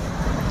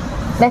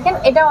দেখেন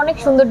এটা অনেক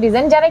সুন্দর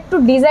ডিজাইন। যারা একটু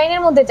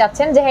ডিজাইনের মধ্যে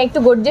চাচ্ছেন যে হ্যাঁ একটু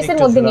গর্জিয়াসের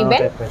মধ্যে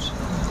নেবেন,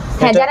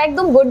 হ্যাঁ যারা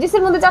একদম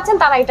গর্জিয়াসের মধ্যে চাচ্ছেন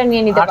তারা এটা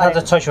নিয়ে নিতে পারেন।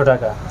 8600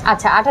 টাকা।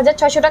 আচ্ছা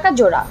 8600 টাকা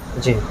জোড়া।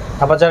 জি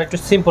আবার যারা একটু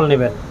সিম্পল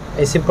নেবেন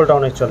এই সিম্পলটা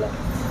অনেক চলে।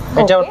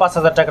 এটা আবার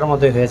 5000 টাকার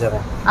মধ্যে হয়ে যাবে।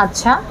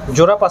 আচ্ছা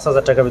জোড়া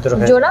 5000 টাকার ভিতরে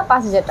হয়ে যাবে। জোড়া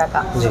 5000 টাকা।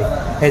 জি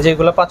এই যে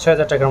এগুলো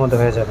 5-6000 টাকার মধ্যে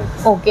হয়ে যাবে।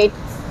 ওকে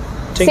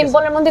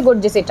সিম্পলের মধ্যে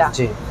গর্জিয়াস এটা।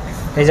 জি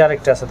এই যে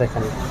আরেকটা আছে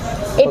দেখেন,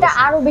 এটা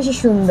আরো বেশি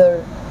সুন্দর।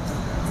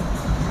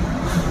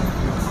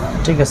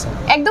 ঠিক আছে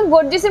একদম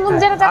গর্জিয়াসের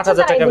মধ্যে যারা চাচ্ছেন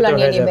তারা এগুলো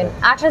নিয়ে নেবেন।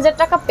 8000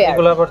 টাকা পেয়ার।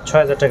 এগুলো আবার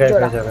 6000 টাকায়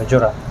হয়ে যাবে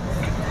জোড়া।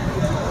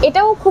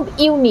 এটাও খুব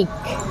ইউনিক।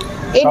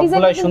 এই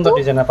ডিজাইনটা সুন্দর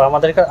ডিজাইন আপা।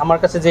 আমার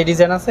কাছে যে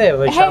ডিজাইন আছে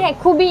ওই সব। হ্যাঁ হ্যাঁ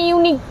খুবই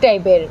ইউনিক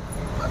টাইপের।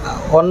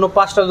 অন্য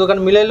 5টা দোকান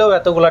মিলাইলেও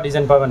এতগুলা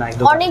ডিজাইন পাবে না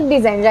একদম। অনেক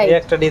ডিজাইন রাইট। এই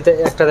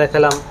একটা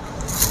দেখালাম,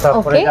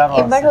 তারপরে আরো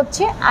আছে। এবার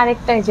হচ্ছে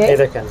আরেকটা যে এই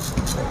দেখেন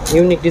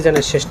ইউনিক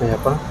ডিজাইনের শেষ নাই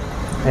আপা।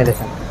 এই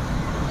দেখেন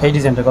এই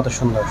ডিজাইনটা কত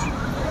সুন্দর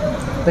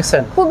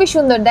দেখছেন, খুবই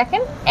সুন্দর।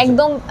 দেখেন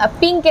একদম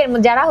পিঙ্কের,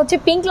 যারা হচ্ছে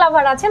পিঙ্ক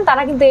লাভার আছেন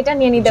তারা কিন্তু এটা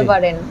নিয়ে নিতে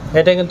পারেন।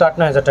 এটা কিন্তু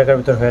 8-9000 টাকার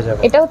ভিতর হয়ে যাবে।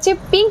 এটা হচ্ছে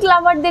পিঙ্ক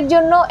লাভারদের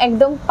জন্য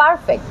একদম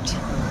পারফেক্ট।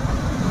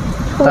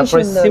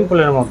 তারপরে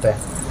সিম্পলের মধ্যে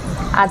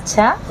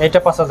আচ্ছা এটা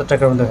 5000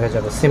 টাকার মধ্যে হয়ে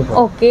যাবে সিম্পল।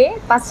 ওকে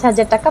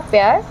 5000 টাকা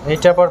পেয়ার।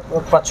 এটা আবার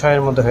 5-6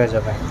 এর মধ্যে হয়ে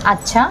যাবে।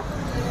 আচ্ছা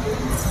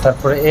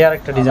তারপরে এই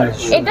আরেকটা ডিজাইন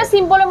আছে, এটা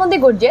সিম্পলের মধ্যে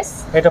গর্জিয়াস।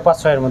 এটা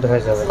 5-6 এর মধ্যে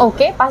হয়ে যাবে।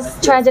 ওকে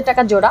 5-6000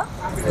 টাকা জোড়া।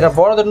 এটা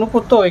বড়দের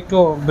নুপুর তো একটু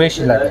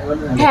বেশি লাগে।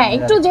 হ্যাঁ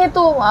একটু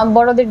যেহেতু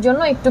বড়দের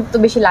জন্য একটু তো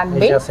বেশি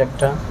লাগবে। এটা আছে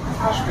একটা,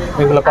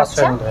 এগুলো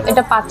 5-6 এর মধ্যে।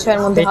 এটা 5-6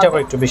 এর মধ্যে। এটা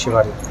আবার একটু বেশি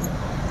ভারী।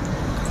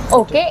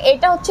 ওকে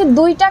এটা হচ্ছে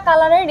দুইটা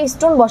কালারের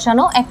স্টোন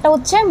বসানো, একটা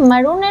হচ্ছে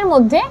মেরুনের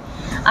মধ্যে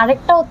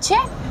আরেকটা হচ্ছে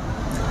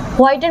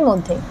হোয়াইটের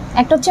মধ্যে।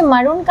 একটা হচ্ছে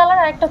মেরুন কালার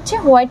আর একটা হচ্ছে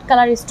হোয়াইট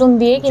কালার স্টোন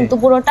দিয়ে কিন্তু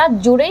পুরোটা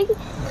জুড়েই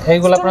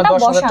এইগুলো আপনার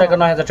 10000 টাকা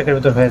 9000 টাকার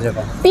ভিতর হয়ে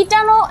যাবে।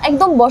 পিটানো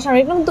একদম বসানো,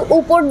 এটা কিন্তু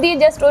উপর দিয়ে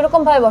জাস্ট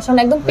ওইরকম ভাবে বসানো,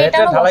 একদম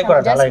পিটানো ঢালাই করা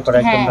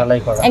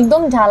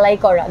একদম ঢালাই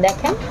করা।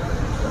 দেখেন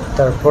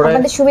তারপরে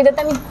আমাদের সুবিধাতে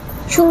আমি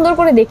সুন্দর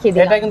করে দেখিয়ে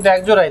দিলাম। এটা কিন্তু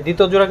এক জোড়াই,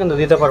 দ্বিতীয় জোড়া কিন্তু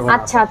দিতে পারবো না।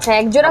 আচ্ছা আচ্ছা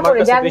এক জোড়া করে,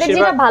 যাদের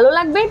যেটা ভালো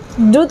লাগবে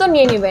দ্রুত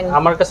নিয়ে নেবেন।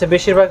 আমার কাছে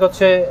বেশিরভাগ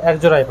হচ্ছে এক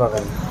জোড়াই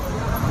পাবেন।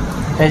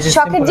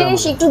 শখের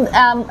জিনিস একটু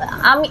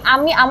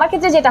আমি আমার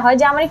ক্ষেত্রে যেটা হয়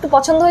যে আমার একটু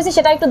পছন্দ হয়েছে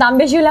সেটা একটু দাম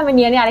বেশি হলে আমি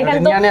নিয়ে নিই, আর এখানে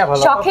তো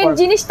শখের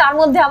জিনিস তার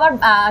মধ্যে আবার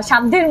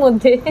সাধ্যের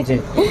মধ্যে। জি,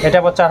 এটা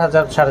আবার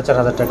 4000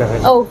 4500 টাকা হয়ে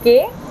যায়। ওকে,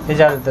 এই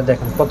যে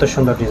দেখেন কত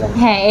সুন্দর ডিজাইন।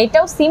 হ্যাঁ,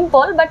 এটাও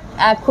সিম্পল বাট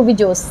খুবই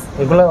জোস।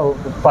 এগুলো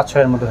 5-6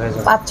 এর মধ্যে হয়ে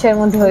যাবে, 5-6 এর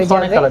মধ্যে হয়ে যাবে।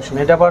 অনেক কালেকশন।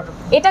 এটা আবার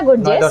এটা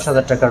গর্জিয়াস,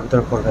 10,000 টাকার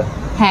ভিতরে পড়বে।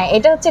 হ্যাঁ,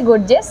 এটা হচ্ছে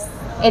গর্জিয়াস,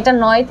 এটা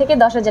 9 থেকে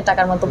 10,000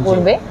 টাকার মতো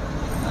পড়বে।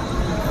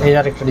 এই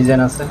আরেকটা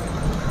ডিজাইন আছে,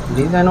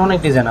 ডিজাইন অনেক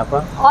ডিজাইন আপা,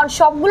 আর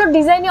সবগুলো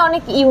ডিজাইনই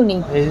অনেক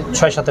ইউনিক। এই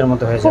 6-7 এর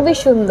মধ্যে হয়ে যাবে, খুবই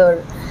সুন্দর।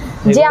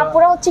 যে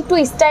আপুরা হচ্ছে একটু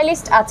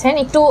স্টাইলিস্ট আছেন,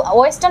 একটু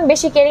ওয়েস্টার্ন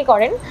বেশি ক্যারি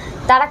করেন,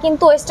 তারা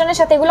কিন্তু ওয়েস্টার্নের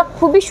সাথে এগুলো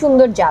খুবই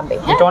সুন্দর যাবে।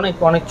 এটা অনেক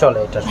অনেক চলে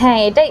এটা। হ্যাঁ,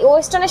 এটা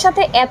ওয়েস্টার্নের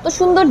সাথে এত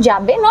সুন্দর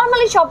যাবে।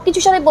 নরমালি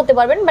সবকিছুর সাথে পরতে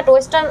পারবেন, বাট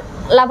ওয়েস্টার্ন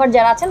লাভার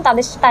যারা আছেন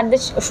তাদের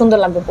সুন্দর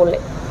লাগবে পরলে।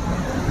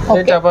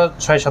 এটা আবার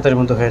 6-7 এর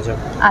মধ্যে হয়ে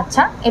যাবে।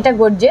 আচ্ছা, এটা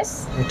গর্জিয়াস,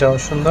 এটাও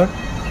সুন্দর,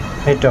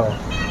 এটাও,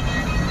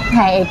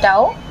 হ্যাঁ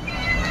এটাও,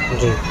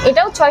 জি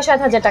এটাও 6-7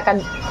 হাজার টাকা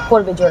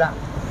পড়বে জোড়া।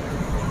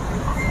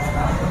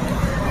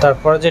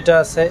 তারপর যেটা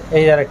আছে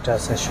এই আরেকটা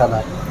আছে সাদা।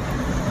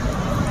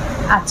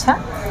 আচ্ছা,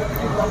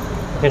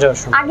 এটাও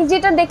সুন্দর। আগে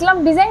যেটা দেখলাম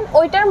ডিজাইন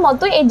ওইটার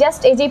মতো, এই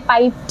জাস্ট এই যে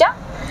পাইপটা,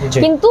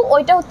 কিন্তু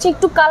ওইটা হচ্ছে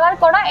একটু কালার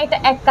করা, এটা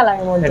এক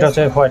কালারের মধ্যে, এটা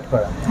হচ্ছে হোয়াইট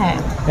করা। হ্যাঁ,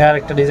 এই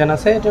আরেকটা ডিজাইন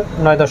আছে, এটা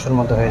 9-10 এর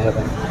মধ্যে হয়ে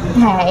যাবে।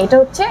 হ্যাঁ, এটা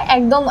হচ্ছে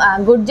একদম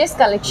গর্জিয়াস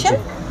কালেকশন।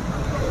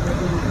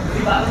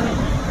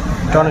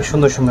 এটা অনেক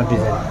সুন্দর সুন্দর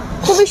ডিজাইন,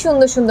 খুবই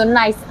সুন্দর সুন্দর,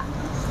 নাইস,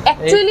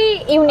 অ্যাকচুয়ালি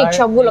ইউনিক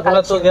সবগুলো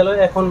কালেকশন। তো গেল,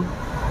 এখন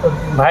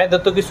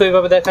ভাইয়াদের তো কিছু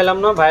এইভাবে দেখাইলাম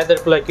না, ভাইয়াদের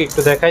গুলো কি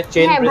একটু দেখাই।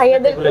 চেইন, হ্যাঁ,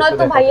 ভাইয়াদের গুলো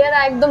তো ভাইয়ারা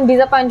একদম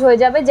ডিসঅ্যাপয়েন্ট হয়ে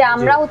যাবে যে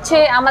আমরা হচ্ছে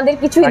আমাদের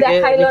কিছুই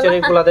দেখাইলো না।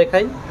 এগুলো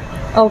দেখাই।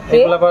 ওকে,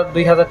 এগুলো আবার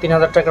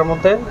 2000-3000 টাকার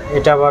মধ্যে।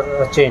 এটা আবার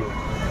চেইন।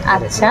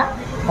 আচ্ছা,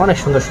 অনেক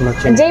সুন্দর সুন্দর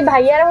চেইন। যেই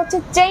ভাইয়ারা হচ্ছে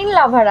চেইন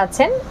লাভার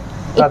আছেন,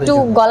 একটু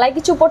গলায়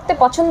কিছু পড়তে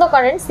পছন্দ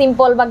করেন,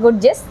 সিম্পল বা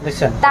গর্জিয়াস,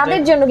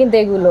 তাদের জন্য কিন্তু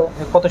এগুলো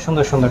কত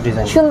সুন্দর সুন্দর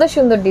ডিজাইন, সুন্দর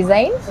সুন্দর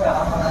ডিজাইন।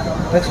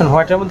 দেখছেন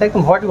হোয়াইটের মধ্যে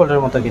একদম হোয়াইট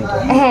গোল্ডের মতো কিন্তু।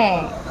 হ্যাঁ,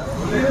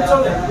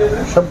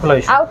 সবগুলাই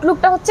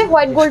আউটলুকটা হচ্ছে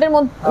হোয়াইট গোল্ডের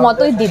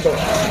মতোই দিবে।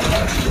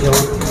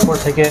 উপর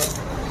থেকে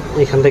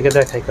এখান থেকে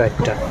দেখাই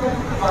কয়েকটা।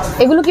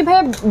 এগুলো কি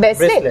ভাইয়া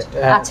ব্রেসলেট?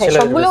 আচ্ছা,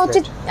 সবগুলো হচ্ছে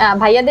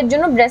ভাইয়াদের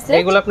জন্য ব্রেসলেট।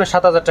 এগুলো আপনার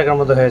 7000 টাকার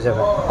মধ্যে হয়ে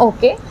যাবে।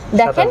 ওকে,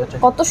 দেখেন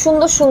কত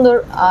সুন্দর সুন্দর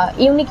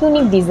ইউনিক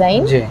ইউনিক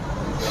ডিজাইন। জি,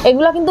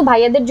 এগুলো কিন্তু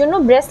ভাইয়াদের জন্য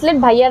ব্রেসলেট।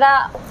 ভাইয়ারা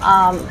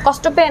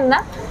কষ্ট পেন না,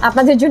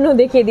 আপনাদের জন্য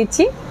দেখিয়ে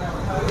দিচ্ছি।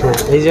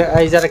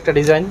 এই যে একটা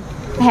ডিজাইন।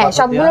 হ্যাঁ,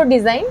 সবগুলো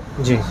ডিজাইন।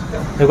 জি,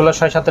 এগুলো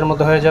 6-7 এর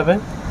মধ্যে হয়ে যাবে।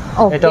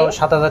 এটাও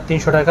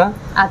 7300 টাকা।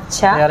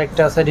 আচ্ছা, আর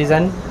একটা আছে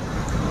ডিজাইন,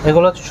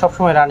 এগুলো সব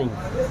সময় রানিং।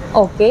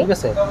 ওকে, ঠিক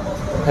আছে।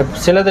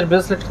 ছেলেদের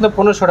ব্রেসলেট কিন্তু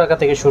 1500 টাকা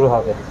থেকে শুরু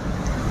হবে।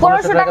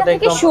 1500 টাকা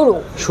থেকে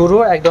শুরু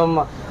একদম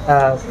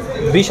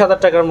 20000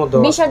 টাকার মধ্যে,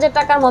 20000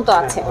 টাকার মতো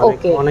আছে।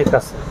 ওকে, অনেক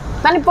আছে।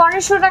 মানে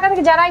 1500 টাকা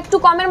থেকে যারা একটু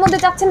কমের মধ্যে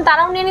চাচ্ছেন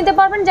তারাও নিয়ে নিতে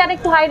পারবেন, যারা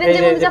একটু হাই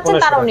রেঞ্জের মধ্যে চাচ্ছেন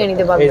তারাও নিয়ে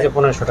নিতে পারবেন। এই যে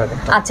 1500 টাকা।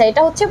 আচ্ছা,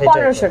 এটা হচ্ছে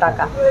 1500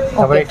 টাকা।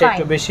 তারপর এটা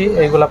একটু বেশি,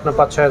 এগুলো আপনার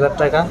 5-6000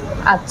 টাকা।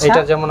 আচ্ছা,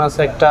 এটা যেমন আছে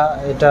একটা,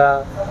 এটা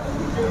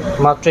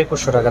মাত্র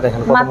 2100 টাকা।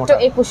 দেখেন কত মোটা, মাত্র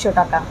 2100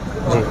 টাকা।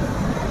 জি,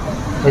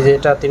 এই যে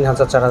এটা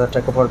 3000-4000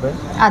 টাকা পড়বে।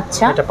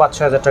 আচ্ছা, এটা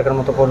 5-6000 টাকার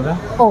মতো পড়বে।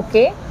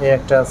 ওকে, এই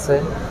একটা আছে,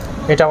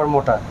 এটা আবার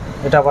মোটা,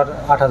 এটা আবার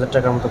 8000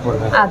 টাকার মতো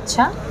পড়বে।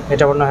 আচ্ছা,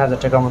 এটা আবার 9000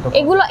 টাকার মতো।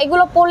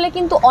 এগুলো পরলে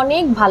কিন্তু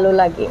অনেক ভালো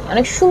লাগে,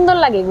 অনেক সুন্দর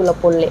লাগে এগুলো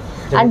পরলে।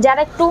 আর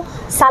যারা একটু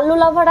সাল্লু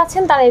লাভার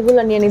আছেন তারা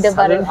এগুলো নিয়ে নিতে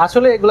পারেন।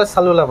 আসলে এগুলো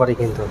সাল্লু লাভারই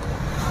কিন্তু,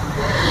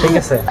 ঠিক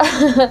আছে।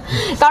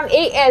 কারণ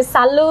এই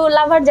সাল্লু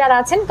লাভার যারা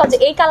আছেন, কারণ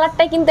এই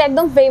কালারটাই কিন্তু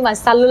একদম ফেমাস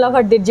সাল্লু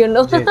লাভারদের জন্য।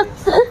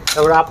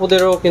 তারপর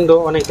আপুদেরও কিন্তু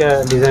অনেক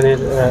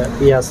ডিজাইনের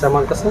ইয়ে আছে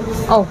আমার কাছে।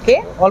 ওকে,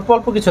 অল্প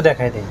অল্প কিছু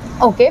দেখাই দেই।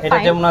 ওকে, এটা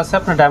যেমন আছে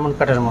আপনার ডায়মন্ড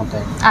কাটের মধ্যে।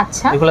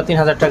 আচ্ছা, এগুলো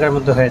 3000 টাকার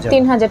মধ্যে হয়ে যাবে।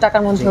 3000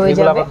 টাকার মধ্যে হয়ে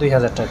যাবে। এগুলো আবার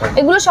 2000 টাকা।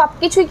 এগুলো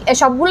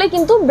সবগুলোই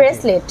কিন্তু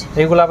ব্রেসলেট।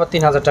 এগুলো আবার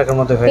 3000 টাকার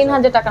মধ্যে হয়ে যাবে।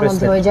 3000 টাকার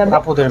মধ্যে হয়ে যাবে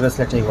আপুদের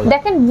ব্রেসলেট। এগুলো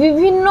দেখেন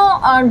বিভিন্ন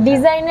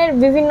ডিজাইনের,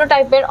 বিভিন্ন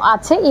টাইপের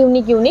আছে,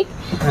 ইউনিক ইউনিক।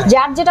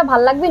 যার যেটা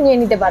ভালো লাগবে নিয়ে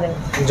নিতে পারেন।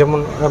 যেমন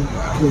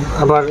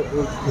আবার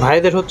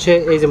ভাইদের হচ্ছে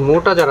এই যে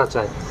মোটা যারা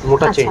চায়,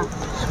 মোটা চেইন,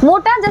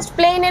 মোটা জাস্ট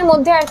প্লেনের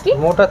মধ্যে আর কি,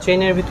 মোটা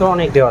চেইনের ভিতর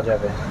অনেক দেওয়া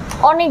যাবে,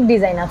 অনেক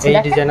ডিজাইন আছে। এই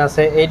ডিজাইন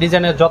আছে, এই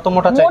ডিজাইনের যত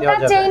মোটা চাই দেওয়া যাবে।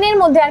 মোটা চেইনের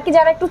মধ্যে আর কি,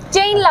 যারা একটু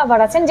চেইন লাভার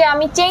আছেন, যে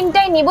আমি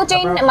চেইনটাই নিব,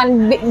 চেইন মানে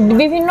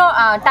বিভিন্ন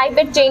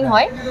টাইপের চেইন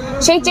হয়,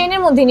 সেই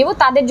চেইনের মধ্যে নিব,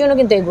 তাদের জন্য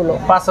কিন্তু এগুলো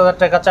 5000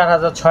 টাকা,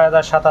 4000,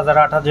 6000, 7000,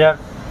 8000,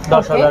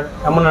 10000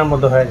 এমনের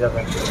মধ্যে হয়ে যাবে।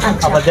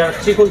 আবার যারা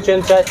চিকন চেইন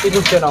চায়,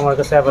 চিকন চেইন আমার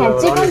কাছে अवेलेबल,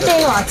 চিকন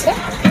চেইনও আছে,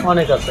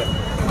 অনেক আছে।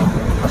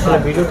 আসলে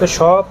ভিডিওতে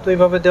সব তো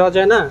এইভাবে দেওয়া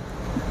যায় না,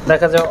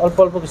 দেখা যায় অল্প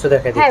অল্প কিছু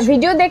দেখাই দিচ্ছি। হ্যাঁ,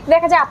 ভিডিও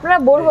দেখা যায় আপনারা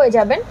বোর হয়ে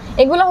যাবেন।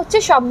 এগুলো হচ্ছে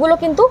সবগুলো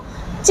কিন্তু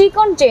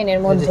চিকন চেইনের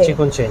মধ্যে,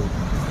 চিকন চেইন,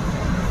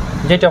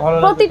 যেটা ভালো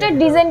লাগে। প্রতিটা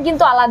ডিজাইন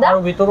কিন্তু আলাদা,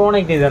 আর ভিতরে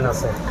অনেক ডিজাইন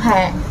আছে।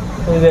 হ্যাঁ,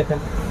 এই দেখেন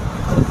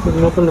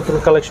নতুন নতুন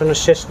কালেকশনের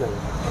শেষ নেই,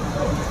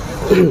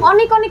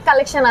 অনেক অনেক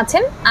কালেকশন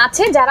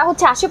আছে। যারা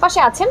হচ্ছে আশেপাশে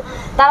আছেন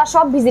তারা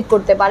সব ভিজিট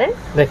করতে পারেন।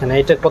 দেখেন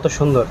এইটা কত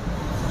সুন্দর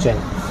চেইন,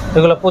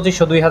 এগুলো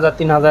 2500, 2000,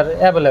 3000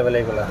 अवेलेबल।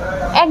 এগুলো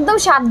একদম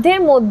সাধ্যের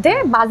মধ্যে,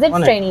 বাজেট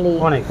ফ্রেন্ডলি,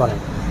 অনেক অনেক।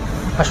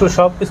 আসলে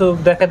সবকিছু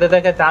দেখাতে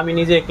দেখাতে আমি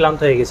নিজে ক্লান্ত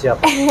হয়ে গেছি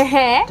আপু।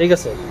 হ্যাঁ ঠিক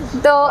আছে,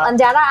 তো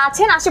যারা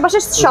আছেন আশেপাশে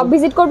সব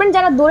ভিজিট করবেন,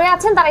 যারা দূরে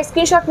আছেন তারা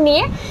স্ক্রিনশট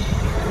নিয়ে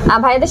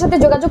ভাইয়াদের সাথে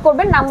যোগাযোগ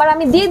করবেন। নাম্বার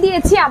আমি দিয়ে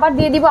দিয়েছি, আবার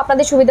দিয়ে দিব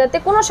আপনাদের সুবিধার্থে,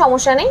 কোনো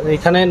সমস্যা নেই।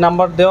 এখানে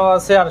নাম্বার দেওয়া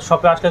আছে, আর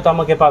শপে আসলে তো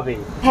আমাকে পাবেই।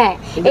 হ্যাঁ,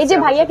 এই যে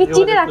ভাইয়াকে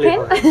চিনে রাখেন,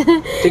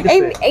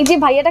 এই যে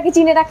ভাইয়াটাকে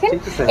চিনে রাখেন,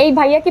 এই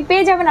ভাইয়াকে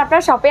পেয়ে যাবেন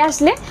আপনারা শপে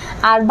আসলে।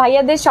 আর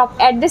ভাইয়াদের শপ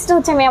অ্যাড্রেসটা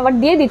হচ্ছে আমি আবার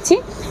দিয়ে দিচ্ছি,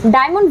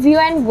 diamond view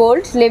and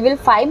gold, level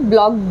 5,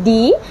 block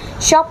D,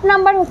 shop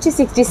number হচ্ছে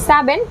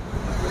 67,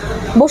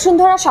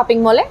 বসুন্ধরা শপিং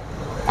মলে।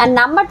 আর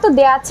নাম্বার তো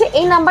দেয়া আছে,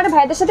 এই নাম্বারে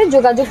ভাইদের সাথে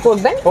যোগাযোগ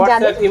করবেন।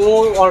 হোয়াটসঅ্যাপ ইমো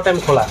অল টাইম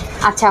খোলা।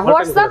 আচ্ছা,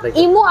 হোয়াটসঅ্যাপ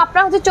ইমো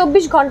আপনারা হচ্ছে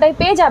 24 ঘন্টায়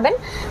পেয়ে যাবেন।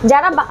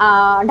 যারা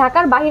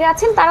ঢাকার বাইরে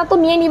আছেন তারা তো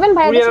নিয়ে নেবেন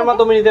ভাইদের সাথে, কুরিয়ারের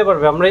মাধ্যমে নিতে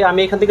পারবে। আমি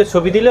এখান থেকে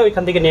ছবি দিলে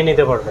ওইখান থেকে নিয়ে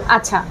নিতে পারবে।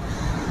 আচ্ছা,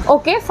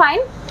 ওকে ফাইন।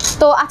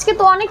 তো আজকে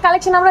তো অনেক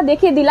কালেকশন আমরা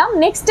দেখিয়ে দিলাম,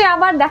 নেক্সটে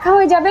আবার দেখা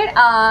হয়ে যাবে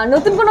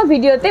নতুন কোনো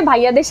ভিডিওতে,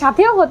 ভাইয়াদের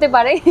সাথেও হতে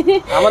পারে।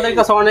 আমাদের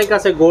কাছে অনেক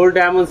আছে, গোল্ড,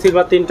 ডায়মন্ড,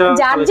 সিলভার, তিনটা,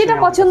 যার যেটা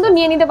পছন্দ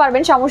নিয়ে নিতে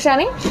পারবেন, সমস্যা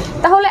নেই।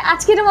 তাহলে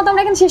আজকের মতো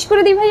আমরা এখানে শেষ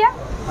করে দিই ভাইয়া।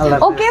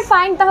 ওকে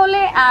ফাইন, তাহলে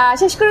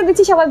শেষ করে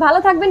দিচ্ছি। সবাই ভালো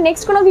থাকবেন,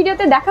 নেক্সট কোনো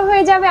ভিডিওতে দেখা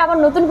হয়ে যাবে আবার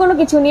নতুন কোনো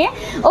কিছু নিয়ে।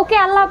 ওকে,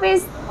 আল্লাহ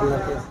হাফেজ।